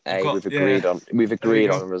that. I've Hey, got we've there we agreed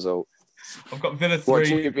on go. a result. I've got Villa What 3,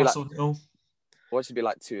 should it be like? Newcastle 0. What should it be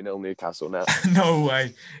like 2-0 Newcastle now? No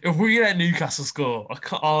way. If we let Newcastle score,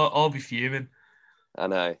 I'll be fuming. I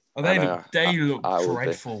know. Oh, I know. they look I will be.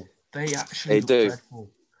 dreadful. They actually They look do.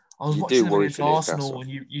 dreadful. I was You do watching them worry against for Arsenal, Newcastle.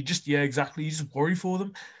 and you just, yeah, exactly. You just worry for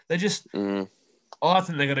them. They just, Mm. I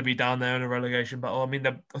think they're going to be down there in a relegation battle. I mean,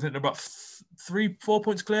 I think they're about 3-4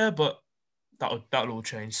 points clear, but that'll all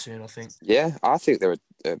change soon, I think. Yeah, I think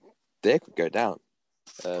they could go down.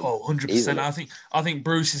 Oh, 100%. Easily. I think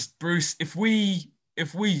Bruce. If we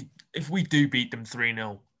do beat them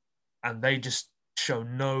 3-0, and they just show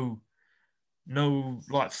no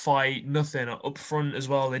like fight, nothing up front as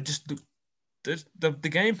well. They just the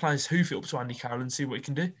game plan is hoof it up to Andy Carroll and see what he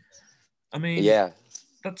can do. I mean, Yeah.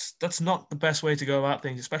 that's not the best way to go about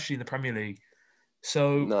things, especially in the Premier League.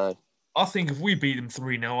 So No, I think if we beat them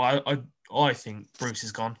 3-0, I think Bruce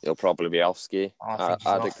is gone. he'll probably be off ski. I think he's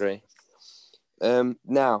I'd off. agree.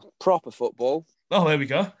 Now, proper football. Oh, there we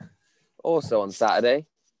go. Also on Saturday,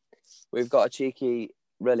 we've got a cheeky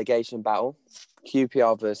relegation battle.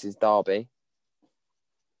 QPR versus Derby.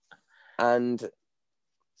 And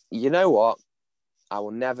you know what? I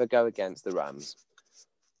will never go against the Rams.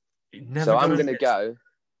 So I'm going to go.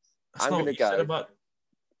 That's not what you said about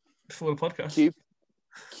before the podcast.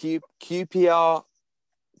 QPR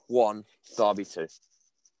 1, Derby 2.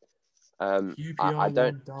 QPR I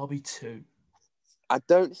don't, 1, Derby 2. I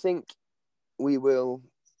don't think we will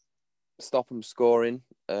stop them scoring.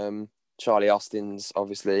 Charlie Austin's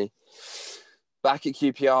obviously back at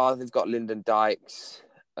QPR. They've got Lyndon Dykes.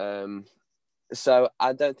 So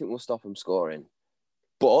I don't think we'll stop them scoring.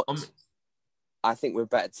 But I think we're a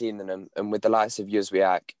better team than them. And with the likes of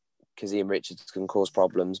Yuzwiak, Kazim Richards can cause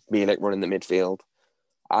problems. Milik running the midfield.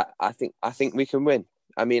 I think we can win.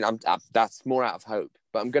 I mean, that's more out of hope.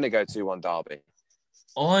 But I'm going to go 2-1 Derby.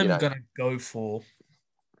 I'm going to go for...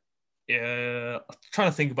 Yeah, I'm trying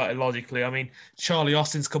to think about it logically. I mean, Charlie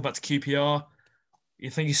Austin's come back to QPR. You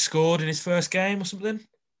think he scored in his first game or something?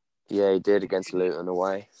 Yeah, he did against Luton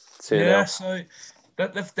away. 2-0. Yeah, so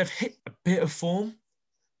they've hit a bit of form.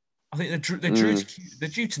 I think they're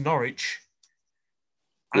due to Norwich.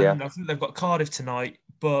 And I think they've got Cardiff tonight.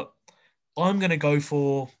 But I'm going to go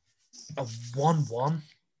for a 1-1.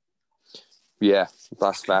 Yeah,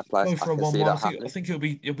 that's fair play. Go for I a can see 1-1. that happening. I think it'll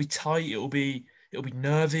be tight. It'll be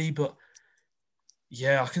nervy, but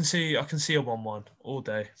yeah, I can see a 1-1 all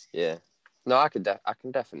day. Yeah, no, I can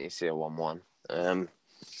definitely see a 1-1.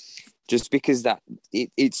 Just because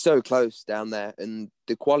it's so close down there, and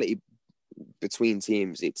the quality between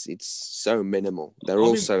teams, it's so minimal. They're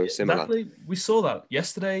all so similar. Exactly. We saw that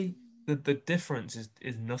yesterday. The difference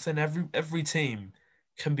is nothing. Every team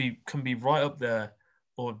can be right up there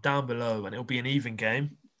or down below, and it'll be an even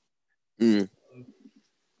game. Mm.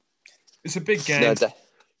 It's a big game,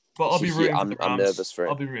 but I'll be rooting for the Rams. I'm nervous for it.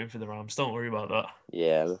 I'll be rooting for the Rams. Don't worry about that.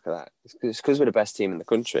 Yeah, look at that. It's because we're the best team in the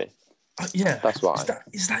country. Yeah, that's why.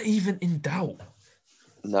 Is that even in doubt?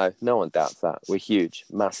 No one doubts that. We're huge,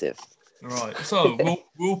 massive. All right, so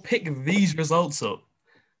we'll pick these results up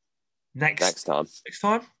next time. Next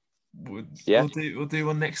time, we'll do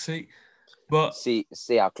one next week. But see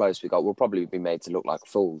how close we got. We'll probably be made to look like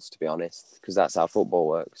fools, to be honest, because that's how football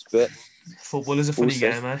works. But football is a funny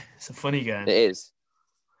game, eh? It's a funny game. It is,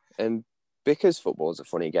 and because football is a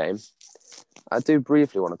funny game, I do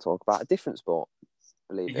briefly want to talk about a different sport.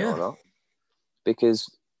 Believe it or not,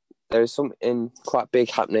 because there is something quite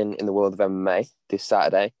big happening in the world of MMA this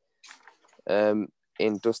Saturday.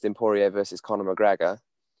 In Dustin Poirier versus Conor McGregor.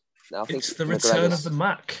 Now, I think It's the return of McGregor's the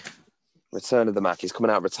Mac. return of the Mac. He's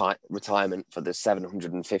coming out retirement for the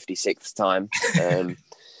 756th time.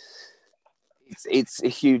 It's a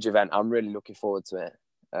huge event. I'm really looking forward to it.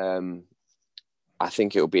 I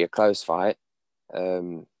think it'll be a close fight.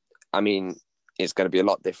 I mean, it's going to be a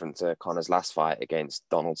lot different to Conor's last fight against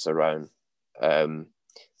Donald Cerrone,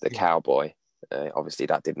 the Cowboy. Obviously,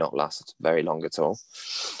 that did not last very long at all.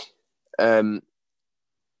 But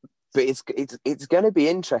it's going to be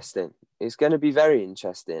interesting. It's going to be very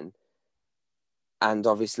interesting. And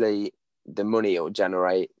obviously, the money it will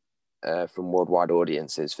generate from worldwide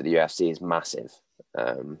audiences for the UFC is massive,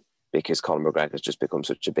 because Conor McGregor has just become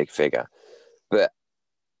such a big figure. But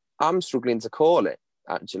I'm struggling to call it,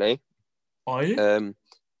 actually. Are you?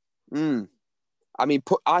 I mean,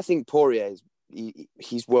 I think Poirier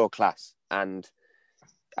he's world class, and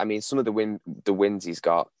I mean some of the wins he's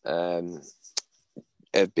got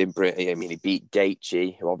have been brilliant. I mean, he beat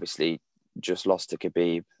Gaethje, who obviously just lost to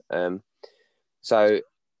Khabib. So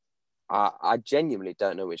I genuinely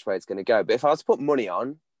don't know which way it's going to go. But if I was to put money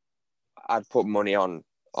on, I'd put money on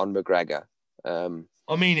McGregor.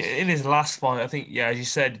 I mean, in his last fight, I think, as you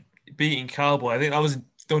said, beating Cowboy, I think that was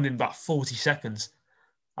done in about 40 seconds.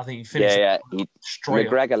 I think he finished straight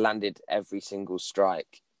McGregor up. landed every single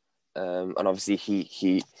strike. And obviously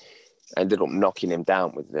he ended up knocking him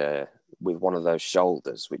down with one of those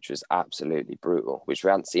shoulders, which was absolutely brutal, which we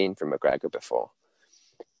hadn't seen from McGregor before.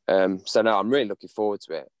 So no, I'm really looking forward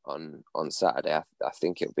to it on Saturday. I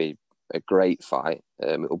think it'll be a great fight.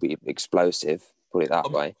 It'll be explosive, put it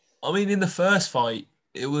that way. I mean, in the first fight,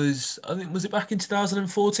 was it back in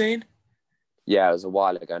 2014? Yeah, it was a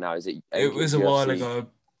while ago now. It was a while ago.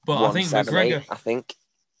 But I think McGregor... I think.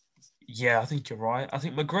 Yeah, I think you're right. I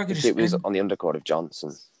think McGregor It was on the undercard of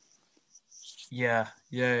Johnson. Yeah.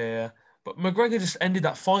 But McGregor just ended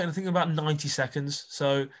that fight in, I think, about 90 seconds.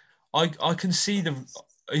 So I can see the...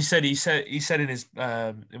 He said in his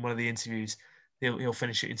in one of the interviews he'll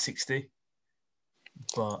finish it in 60.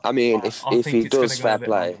 But I mean, if he does fair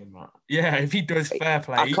play, if he does fair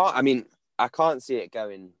play, I can't see it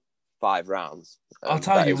going 5 rounds. I'll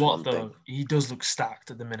tell you what, though, he does look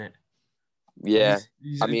stacked at the minute. Yeah,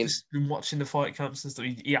 I mean, just been watching the fight camps and stuff.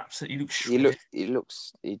 He absolutely looks shredded. He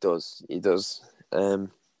does.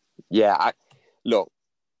 Look,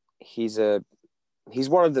 he's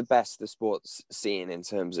one of the best the sport's seen in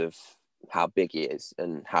terms of how big he is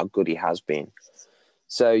and how good he has been.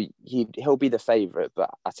 So he'll be the favourite, but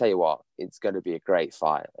I tell you what, it's going to be a great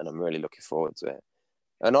fight, and I'm really looking forward to it.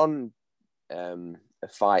 And on a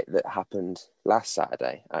fight that happened last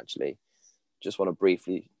Saturday, actually, just want to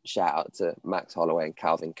briefly shout out to Max Holloway and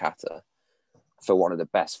Calvin Kattar for one of the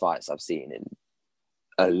best fights I've seen in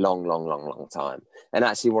a long time, and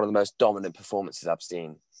actually one of the most dominant performances I've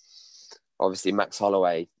seen. Obviously, Max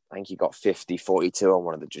Holloway, I think he got 50-42 on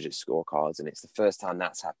one of the judges' scorecards, and it's the first time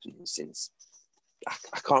that's happened since...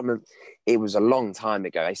 I can't remember. It was a long time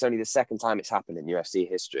ago. It's only the second time it's happened in UFC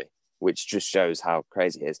history, which just shows how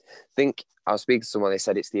crazy it is. I think I was speaking to someone, they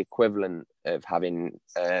said it's the equivalent of having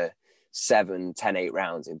 7, 10, 8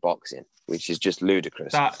 rounds in boxing, which is just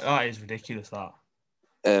ludicrous. That is ridiculous, that.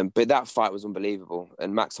 But that fight was unbelievable.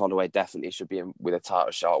 And Max Holloway definitely should be in with a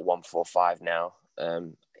title shot at 145 now.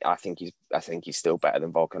 I think he's still better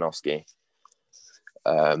than Volkanovski.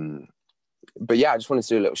 But yeah, I just wanted to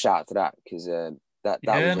do a little shout out to that because that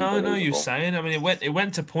was unbelievable. You're saying. I mean, it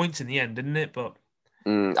went to points in the end, didn't it? But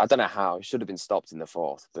I don't know how. It should have been stopped in the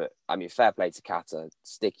 4th. But I mean, fair play to Kattar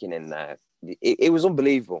sticking in there. It was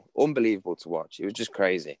unbelievable to watch. It was just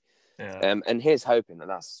crazy. Yeah. And here's hoping that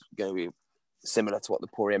that's going to be similar to what the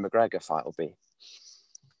Poirier McGregor fight will be.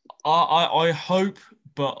 I hope,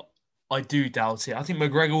 but I do doubt it. I think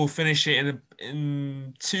McGregor will finish it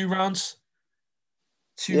in 2 rounds.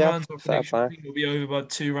 2 rounds. I think it'll be over by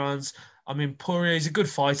 2 rounds. I mean, Poirier is a good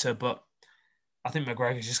fighter, but I think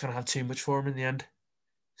McGregor's just going to have too much for him in the end.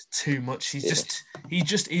 It's too much. He's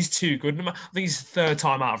too good. I think he's the 3rd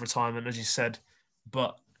time out of retirement, as you said,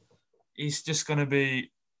 but he's just going to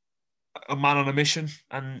be a man on a mission,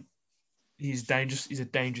 and he's dangerous. He's a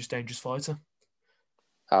dangerous fighter.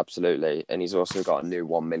 Absolutely, and he's also got a new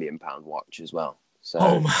 £1 million watch as well. So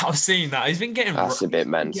I've seen that. He's been getting that's a bit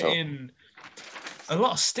mental. Getting a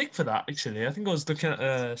lot of stick for that, actually. I think I was looking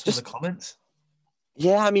at some of the comments.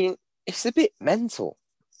 Yeah, I mean, it's a bit mental.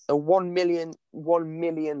 A $1 million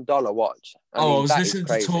watch. I was listening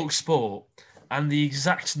to Talk Sport, and the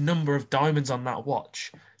exact number of diamonds on that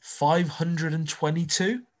watch,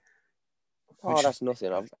 522. Oh, that's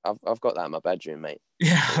nothing. I've got that in my bedroom, mate.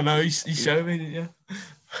 Yeah, I know. You showed me, yeah.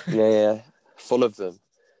 Yeah, full of them.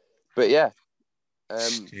 But yeah,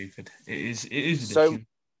 stupid. It is ridiculous.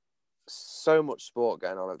 so much sport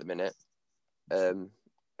going on at the minute,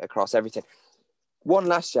 across everything. One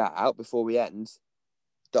last shout out before we end.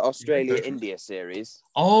 The Australia-India series.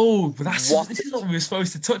 Oh, but this is what we were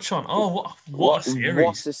supposed to touch on. Oh, what a series.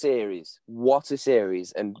 What a series. What a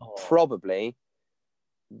series. And probably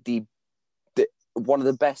the one of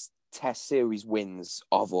the best Test series wins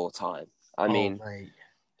of all time. I mean, mate.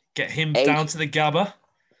 Get him down to the Gabba.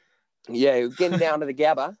 Yeah, getting down to the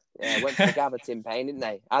Gabba. Yeah, went to the Gabba, Tim Payne, didn't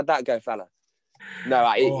they? How'd that go, fella? No,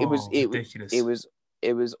 it was ridiculous.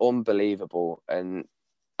 It was unbelievable. And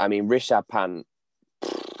I mean, Rishabh Pant,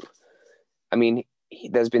 I mean,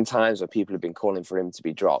 there's been times where people have been calling for him to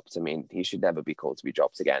be dropped. I mean, he should never be called to be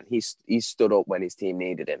dropped again. He stood up when his team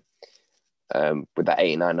needed him, with that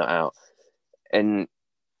 89 not out. And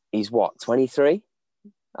he's what, 23,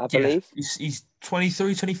 I believe? He's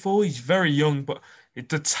 23, 24. He's very young, but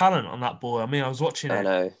the talent on that boy. I mean, I was watching it. I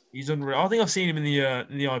know. He's unreal. I think I've seen him in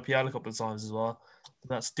the IPL a couple of times as well.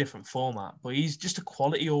 That's different format, but he's just a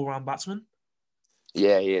quality all-round batsman.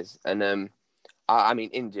 Yeah, he is. And I mean,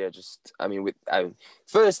 India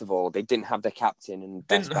first of all, they didn't have the captain and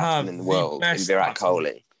best batsman in the world in Virat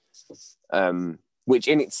Kohli. Which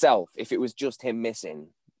in itself, if it was just him missing,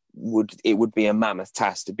 would be a mammoth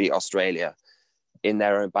task to beat Australia in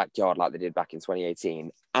their own backyard like they did back in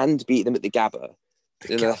 2018 and beat them at the Gabba.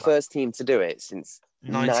 They're the first team to do it since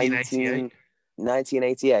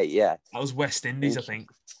 1988, yeah. That was West Indies, I think.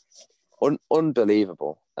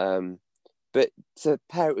 Unbelievable. But to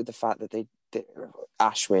pair it with the fact that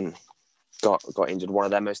Ashwin got injured, one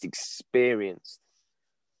of their most experienced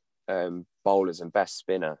bowlers and best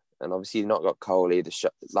spinner, and obviously you've not got Kohli.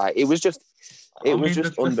 It was just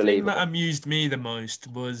unbelievable. The thing that amused me the most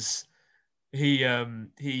was he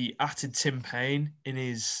atted Tim Payne in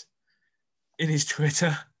his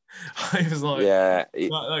Twitter. I was like, yeah,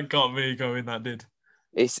 that got me going. That did.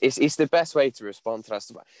 It's the best way to respond to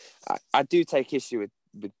that. I do take issue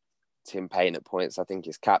with Tim Payne at points. I think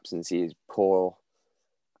his captaincy is poor.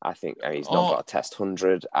 I think he's not got a Test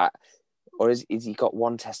 100. Or is he got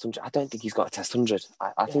one Test 100? I don't think he's got a Test 100.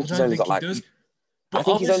 I think he's only got like. I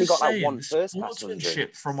think he's only got like one first Test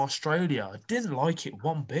 100. From Australia, I didn't like it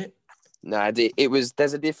one bit. No,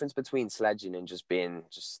 there's a difference between sledging and just being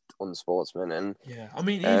unsportsman. And yeah, I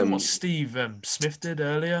mean, even what Steve Smith did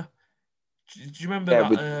earlier. Do you remember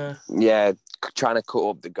that? Trying to cut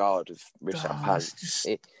up the guard of Rishabh Pant.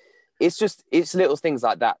 It's little things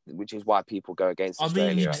like that, which is why people go against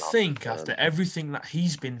Australia. I mean, you'd think after everything that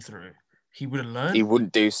he's been through, he would have learned. He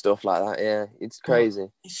wouldn't do stuff like that. Yeah, it's crazy.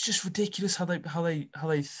 But it's just ridiculous how they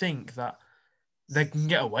think that they can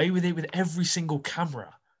get away with it with every single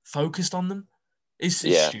camera focused on them. It's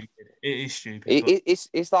stupid. It is stupid.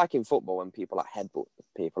 It's like in football when people like headbutt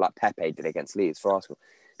people, like Pepe did against Leeds for Arsenal.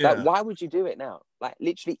 Like, why would you do it now? Like,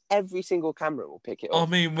 literally every single camera will pick it up.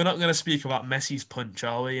 I mean, we're not going to speak about Messi's punch,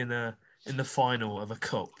 are we? In the final of a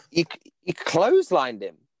cup, he clotheslined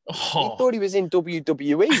him. He thought he was in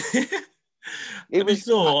WWE. He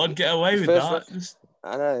thought I'd get away with that.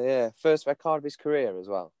 I know, yeah. First red card of his career as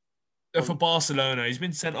well. For Barcelona, he's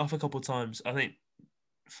been sent off a couple of times. I think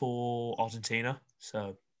for Argentina.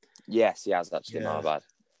 So yes, he has actually. My bad.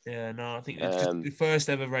 Yeah, no, I think it's just the first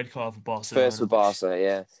ever red card for Barcelona. First for Barca,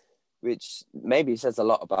 yeah. Which maybe says a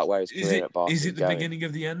lot about where his career at Barca is it the beginning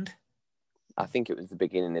of the end? I think it was the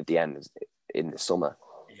beginning of the end in the summer,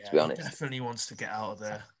 to be honest. He definitely wants to get out of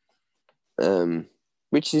there.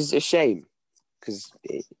 Which is a shame, because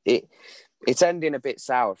it's ending a bit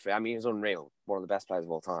sour for him. I mean, he's unreal, one of the best players of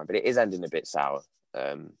all time, but it is ending a bit sour.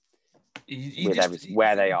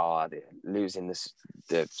 Where they are, they're losing the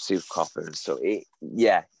Super Copper and stuff.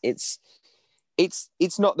 It's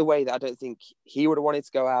not the way that I don't think he would have wanted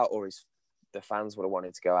to go out, or the fans would have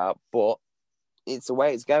wanted to go out, but it's the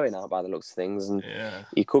way it's going out by the looks of things, and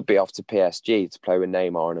he could be off to PSG to play with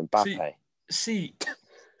Neymar and Mbappe.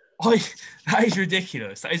 That is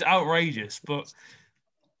ridiculous. That is outrageous. But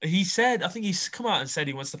I think he's come out and said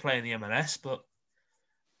he wants to play in the MLS, but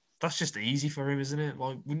that's just easy for him, isn't it?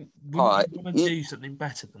 Like, wouldn't you want to do something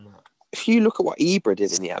better than that? If you look at what Ibra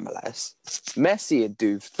did in the MLS, Messi would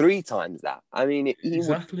do 3 times that. I mean, he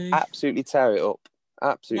would absolutely tear it up.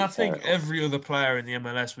 Absolutely. I think every other player in the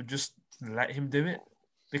MLS would just let him do it,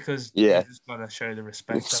 because you just got to show the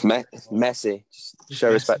respect. Messi, just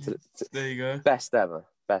show respect to there you go. Best ever.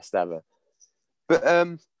 But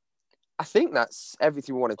I think that's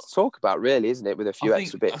everything we wanted to talk about, really, isn't it? With a few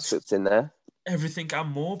extra bits slipped in there. Everything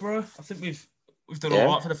and more, bro. I think we've done all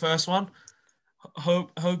right for the first one.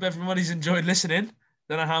 Hope everybody's enjoyed listening.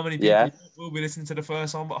 Don't know how many people will be listening to the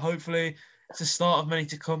first one, but hopefully it's the start of many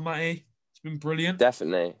to come, Matty. It's been brilliant.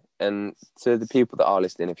 Definitely. And to the people that are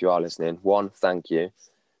listening, if you are listening, one, thank you.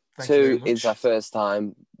 Thank you very Two, much. it's our first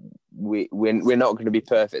time. We're not going to be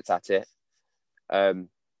perfect at it,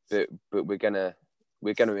 but we're gonna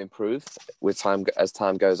improve with time as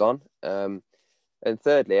time goes on. And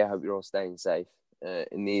thirdly, I hope you're all staying safe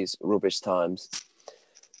in these rubbish times.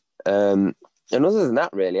 And other than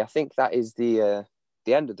that, really, I think that is the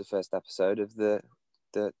end of the first episode of the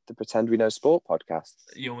Pretend We Know Sport podcast.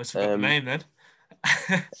 You almost forgot the name then.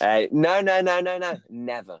 No,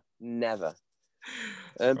 never.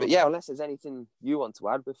 But yeah, unless there's anything you want to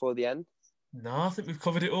add before the end. No, I think we've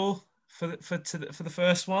covered it all for the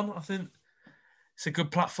first one. I think it's a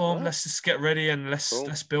good platform. Right. Let's just get ready and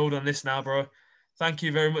let's build on this now, bro. Thank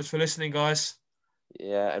you very much for listening, guys.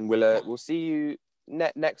 Yeah, and we'll see you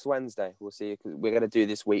next Wednesday. We'll see you. We're going to do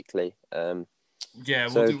this weekly. Yeah,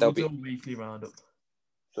 we'll do a weekly roundup.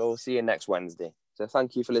 So we'll see you next Wednesday. So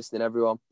thank you for listening, everyone.